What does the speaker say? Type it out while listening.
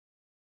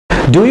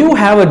Do you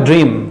have a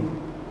dream?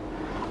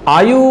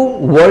 Are you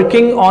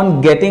working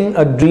on getting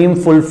a dream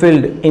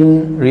fulfilled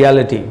in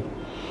reality?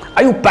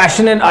 Are you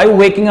passionate? Are you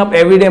waking up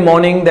every day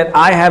morning that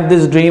I have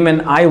this dream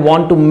and I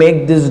want to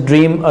make this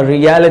dream a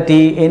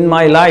reality in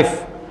my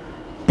life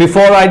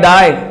before I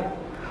die?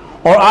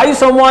 Or are you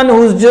someone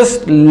who's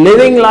just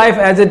living life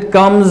as it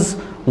comes,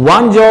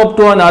 one job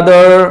to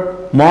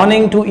another,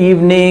 morning to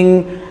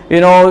evening,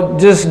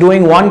 just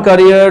doing one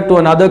career to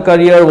another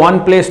career,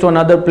 one place to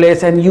another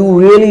place, and you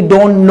really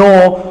don't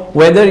know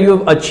whether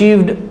you've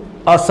achieved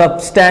a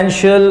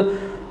substantial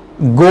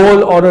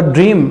goal or a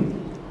dream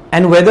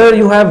and whether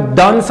you have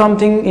done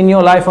something in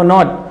your life or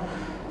not.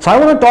 So I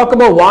want to talk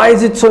about why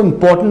is it so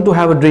important to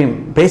have a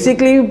dream.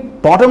 Basically,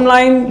 bottom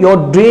line,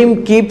 your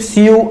dream keeps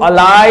you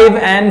alive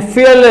and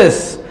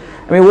fearless.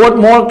 I mean, what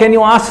more can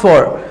you ask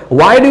for?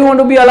 Why do you want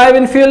to be alive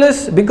and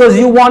fearless? Because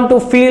you want to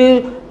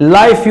feel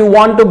life. You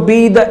want to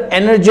be the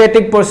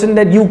energetic person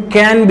that you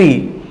can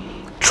be.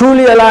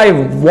 Truly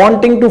alive,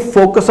 wanting to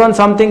focus on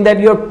something that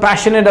you're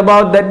passionate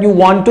about, that you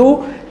want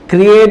to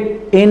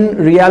create in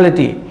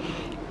reality.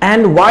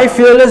 And why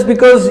fearless?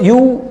 Because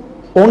you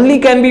only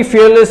can be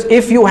fearless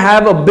if you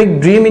have a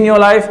big dream in your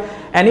life,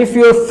 and if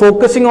you're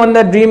focusing on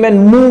that dream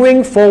and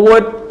moving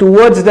forward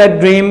towards that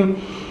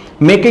dream,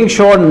 making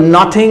sure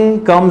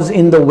nothing comes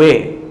in the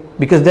way.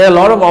 Because there are a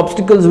lot of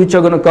obstacles which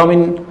are going to come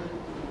in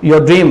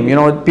your dream.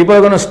 People are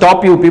going to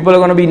stop you, people are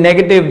going to be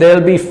negative, there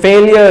will be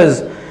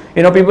failures.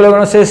 People are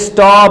going to say,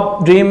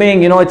 stop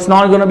dreaming, it's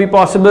not going to be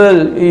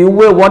possible,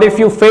 what if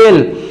you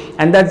fail?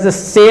 And that's the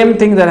same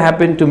thing that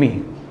happened to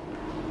me.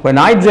 When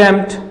I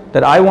dreamt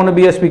that I want to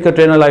be a speaker,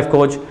 trainer, life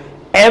coach,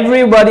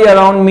 everybody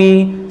around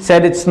me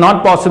said it's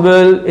not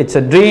possible, it's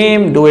a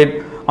dream, do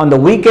it on the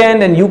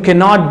weekend and you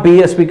cannot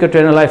be a speaker,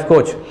 trainer, life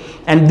coach.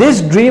 And this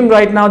dream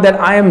right now that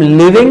I am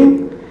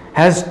living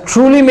has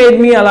truly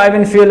made me alive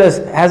and fearless,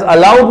 has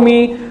allowed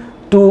me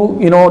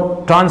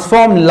to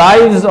transform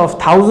lives of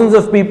thousands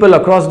of people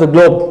across the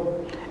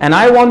globe. And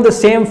I want the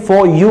same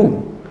for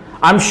you.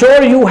 I'm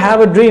sure you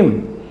have a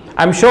dream.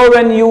 I'm sure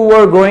when you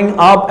were growing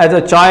up as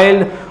a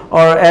child or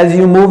as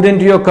you moved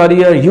into your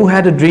career, you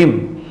had a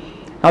dream.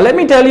 Now let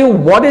me tell you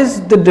what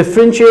is the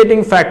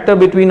differentiating factor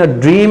between a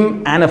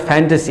dream and a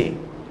fantasy.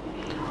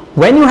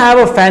 When you have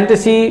a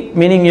fantasy,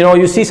 meaning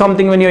you see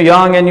something when you're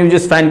young and you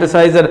just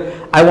fantasize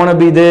that I want to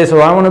be this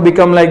or I want to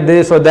become like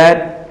this or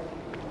that,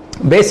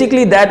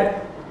 basically that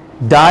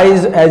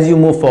dies as you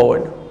move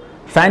forward.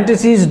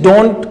 Fantasies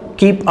don't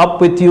keep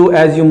up with you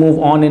as you move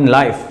on in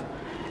life.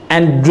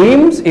 And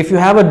dreams, if you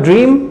have a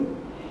dream,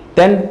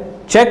 then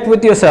check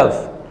with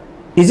yourself.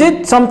 Is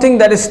it something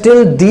that is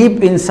still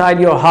deep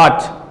inside your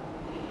heart?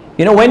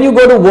 When you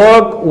go to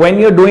work, when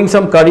you're doing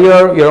some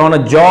career, you're on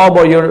a job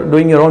or you're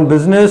doing your own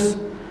business,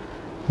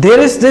 there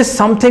is this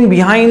something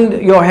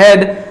behind your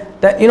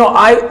head that,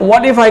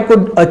 what if I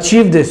could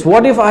achieve this?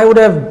 What if I would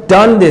have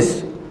done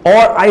this? Or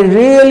I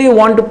really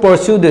want to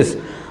pursue this,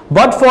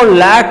 but for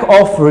lack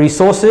of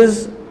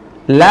resources,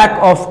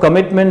 lack of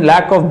commitment,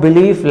 lack of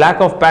belief, lack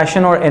of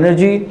passion or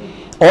energy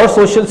or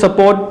social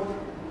support,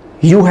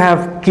 you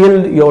have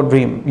killed your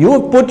dream. You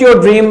have put your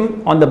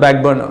dream on the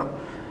back burner.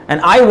 And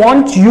I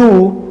want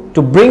you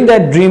to bring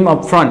that dream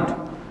up front.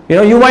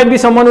 You might be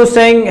someone who's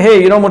saying,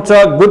 hey,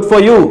 Mutsa, good for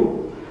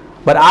you,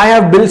 but I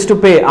have bills to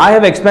pay, I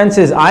have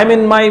expenses, I'm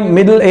in my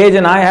middle age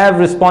and I have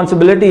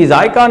responsibilities,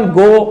 I can't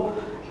go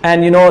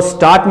and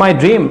start my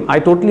dream. I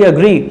totally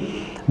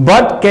agree.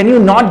 But can you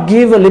not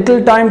give a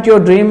little time to your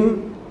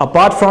dream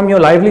apart from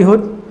your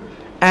livelihood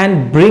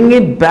and bring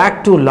it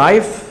back to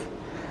life?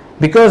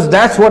 Because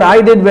that's what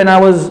I did when I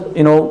was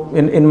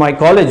in my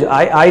college.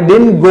 I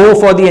didn't go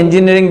for the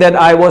engineering that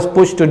I was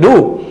pushed to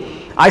do.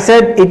 I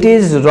said it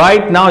is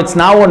right now, it's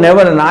now or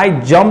never, and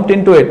I jumped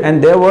into it,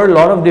 and there were a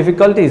lot of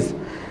difficulties.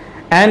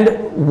 And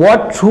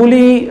what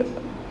truly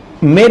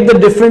made the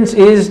difference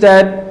is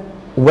that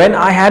when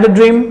I had a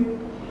dream,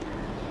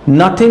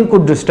 nothing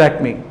could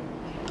distract me.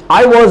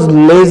 I was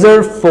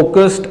laser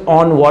focused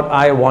on what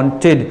I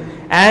wanted,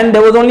 and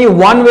there was only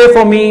one way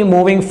for me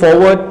moving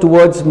forward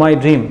towards my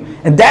dream,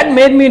 and that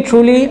made me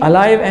truly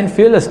alive and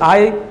fearless.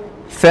 I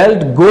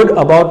felt good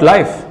about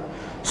life.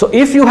 So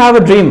if you have a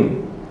dream,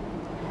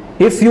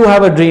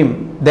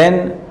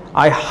 then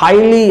I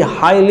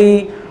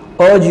highly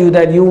urge you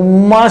that you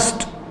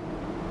must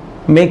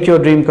make your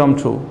dream come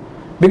true.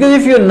 Because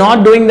if you're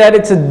not doing that,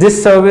 it's a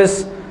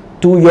disservice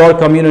to your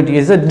community.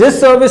 It's a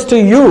disservice to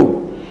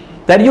you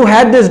that you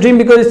had this dream,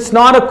 because it's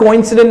not a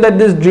coincidence that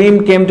this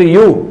dream came to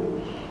you.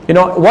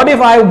 What if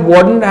I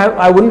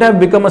wouldn't have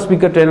become a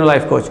speaker, trainer,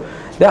 life coach?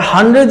 There are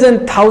hundreds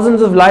and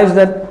thousands of lives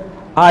that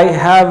I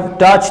have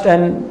touched,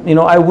 and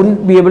I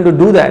wouldn't be able to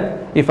do that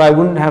if I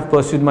wouldn't have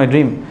pursued my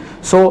dream.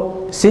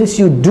 So since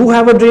you do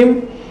have a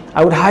dream,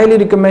 I would highly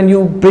recommend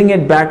you bring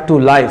it back to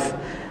life.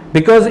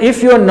 Because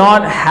if you're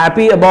not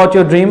happy about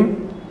your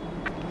dream,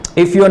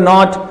 if you're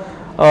not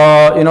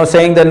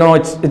saying that no,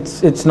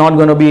 it's not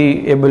going to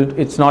be able,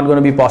 it's not going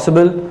to be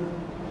possible,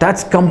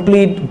 that's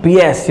complete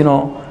BS.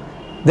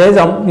 There's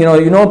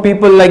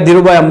people like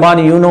Dhirubhai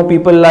Ambani,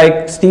 people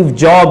like Steve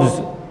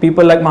Jobs,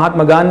 people like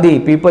Mahatma Gandhi,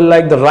 people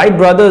like the Wright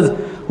brothers,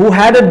 who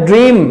had a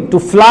dream to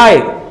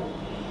fly.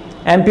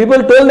 And people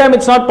told them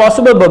it's not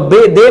possible, but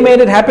they made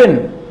it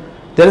happen.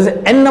 There is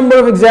an n number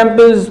of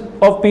examples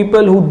of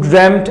people who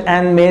dreamt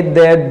and made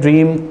their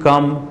dream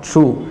come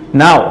true.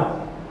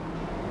 Now,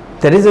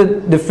 there is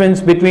a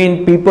difference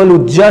between people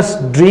who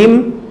just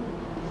dream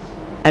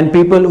and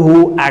people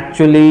who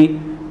actually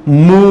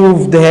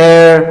move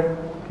their,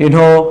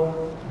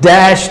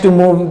 dash to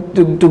move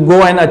to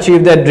go and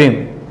achieve their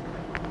dream.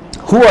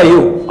 Who are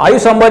you? Are you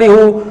somebody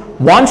who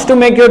wants to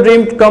make your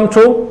dream come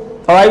true?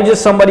 Or are you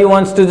just somebody who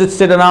wants to just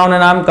sit around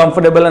and I'm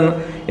comfortable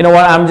and you know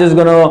what, I'm just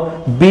going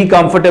to be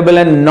comfortable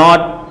and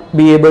not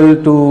be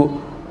able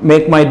to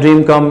make my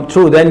dream come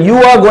true? Then you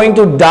are going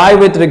to die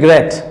with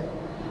regret.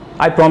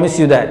 I promise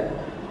you that.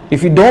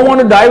 If you don't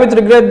want to die with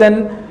regret,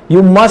 then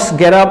you must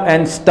get up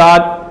and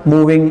start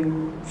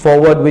moving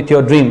forward with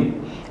your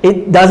dream.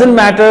 It doesn't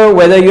matter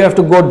whether you have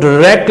to go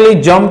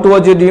directly jump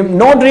towards your dream.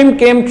 No dream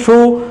came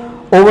true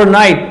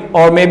overnight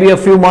or maybe a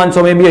few months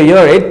or maybe a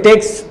year. It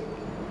takes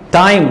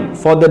time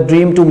for the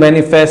dream to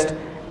manifest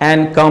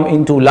and come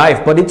into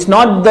life, but it's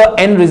not the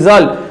end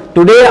result.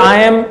 Today I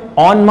am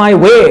on my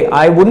way.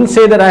 I wouldn't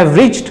say that I have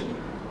reached,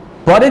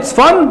 but it's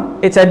fun,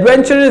 it's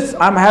adventurous.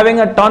 I'm having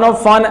a ton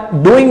of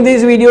fun doing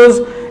these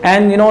videos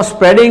and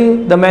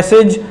spreading the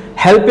message,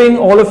 helping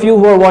all of you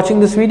who are watching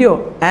this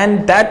video,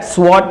 and that's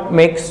what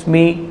makes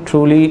me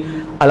truly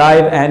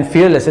alive and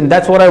fearless, and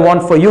that's what I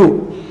want for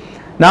you.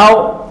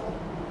 Now,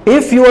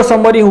 if you are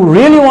somebody who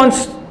really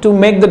wants to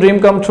make the dream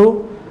come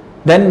true,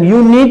 then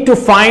you need to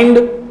find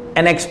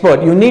an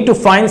expert. You need to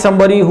find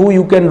somebody who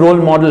you can role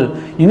model.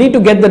 You need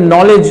to get the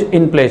knowledge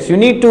in place. You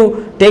need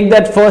to take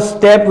that first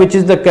step, which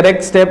is the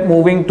correct step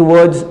moving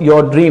towards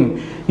your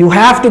dream. You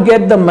have to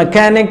get the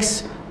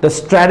mechanics, the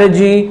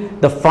strategy,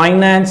 the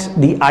finance,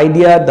 the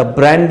idea, the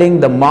branding,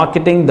 the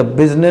marketing, the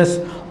business,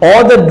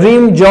 or the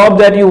dream job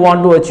that you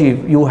want to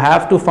achieve. You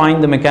have to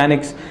find the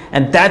mechanics,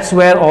 and that's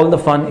where all the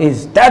fun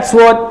is. That's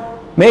what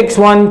makes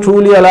one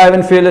truly alive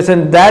and fearless,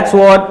 and that's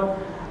what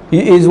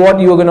is what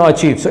you're going to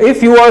achieve. So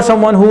if you are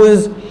someone who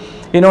is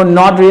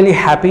not really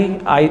happy,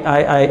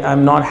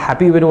 I'm not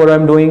happy with what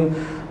I'm doing,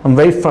 I'm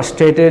very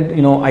frustrated,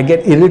 I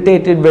get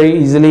irritated very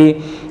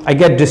easily, I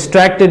get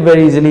distracted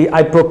very easily,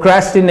 I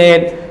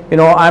procrastinate,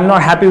 I'm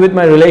not happy with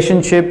my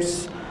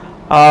relationships,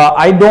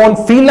 I don't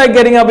feel like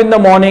getting up in the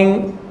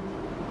morning.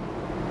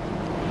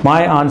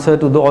 My answer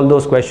to all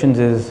those questions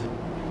is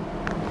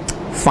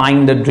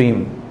find a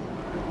dream.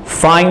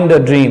 Find a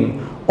dream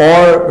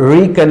or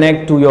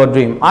reconnect to your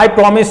dream. I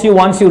promise you,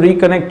 once you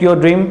reconnect to your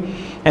dream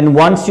and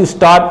once you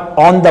start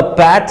on the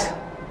path,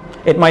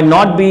 it might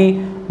not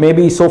be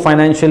maybe so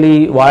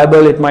financially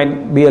viable, it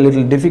might be a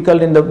little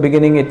difficult in the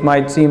beginning, it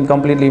might seem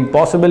completely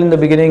impossible in the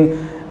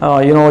beginning,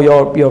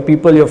 your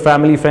people, your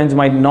family, friends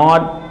might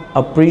not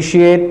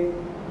appreciate,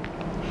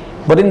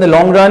 but in the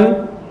long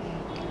run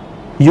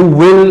you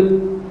will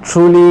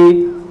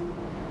truly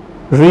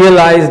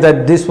realize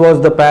that this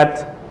was the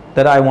path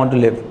that I want to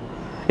live.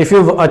 If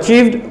you've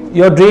achieved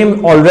your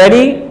dream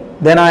already,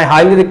 then I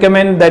highly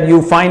recommend that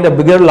you find a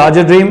bigger,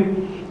 larger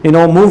dream,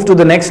 move to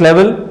the next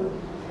level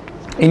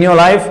in your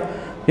life,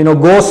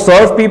 go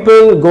serve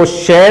people, go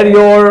share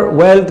your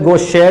wealth, go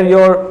share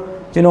your,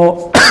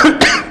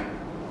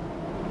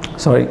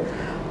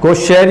 go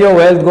share your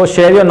wealth, go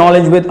share your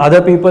knowledge with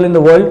other people in the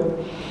world.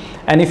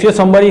 And if you're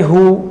somebody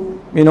who,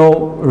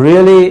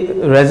 really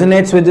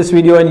resonates with this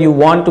video and you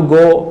want to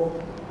go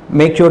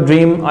make your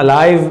dream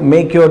alive,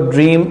 make your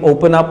dream,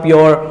 open up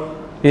your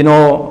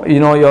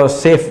your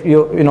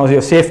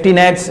safety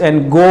nets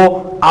and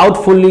go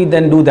out fully,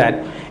 then do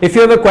that. If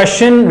you have a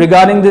question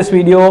regarding this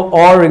video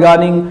or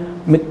regarding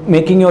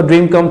making your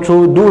dream come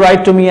true, do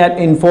write to me at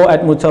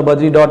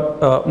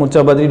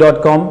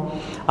info@mursabadri.com.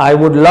 I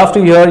would love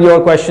to hear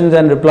your questions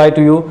and reply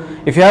to you.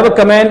 If you have a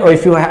comment or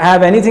if you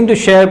have anything to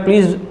share,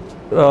 please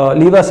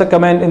leave us a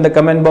comment in the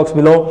comment box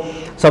below.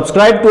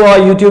 Subscribe to our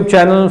YouTube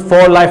channel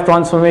for life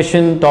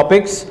transformation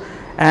topics,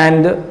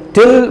 and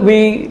till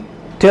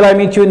I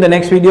meet you in the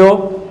next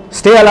video,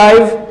 stay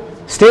alive,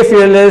 stay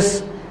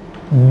fearless,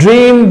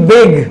 dream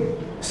big,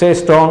 stay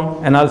strong,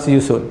 and I'll see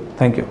you soon.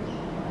 Thank you.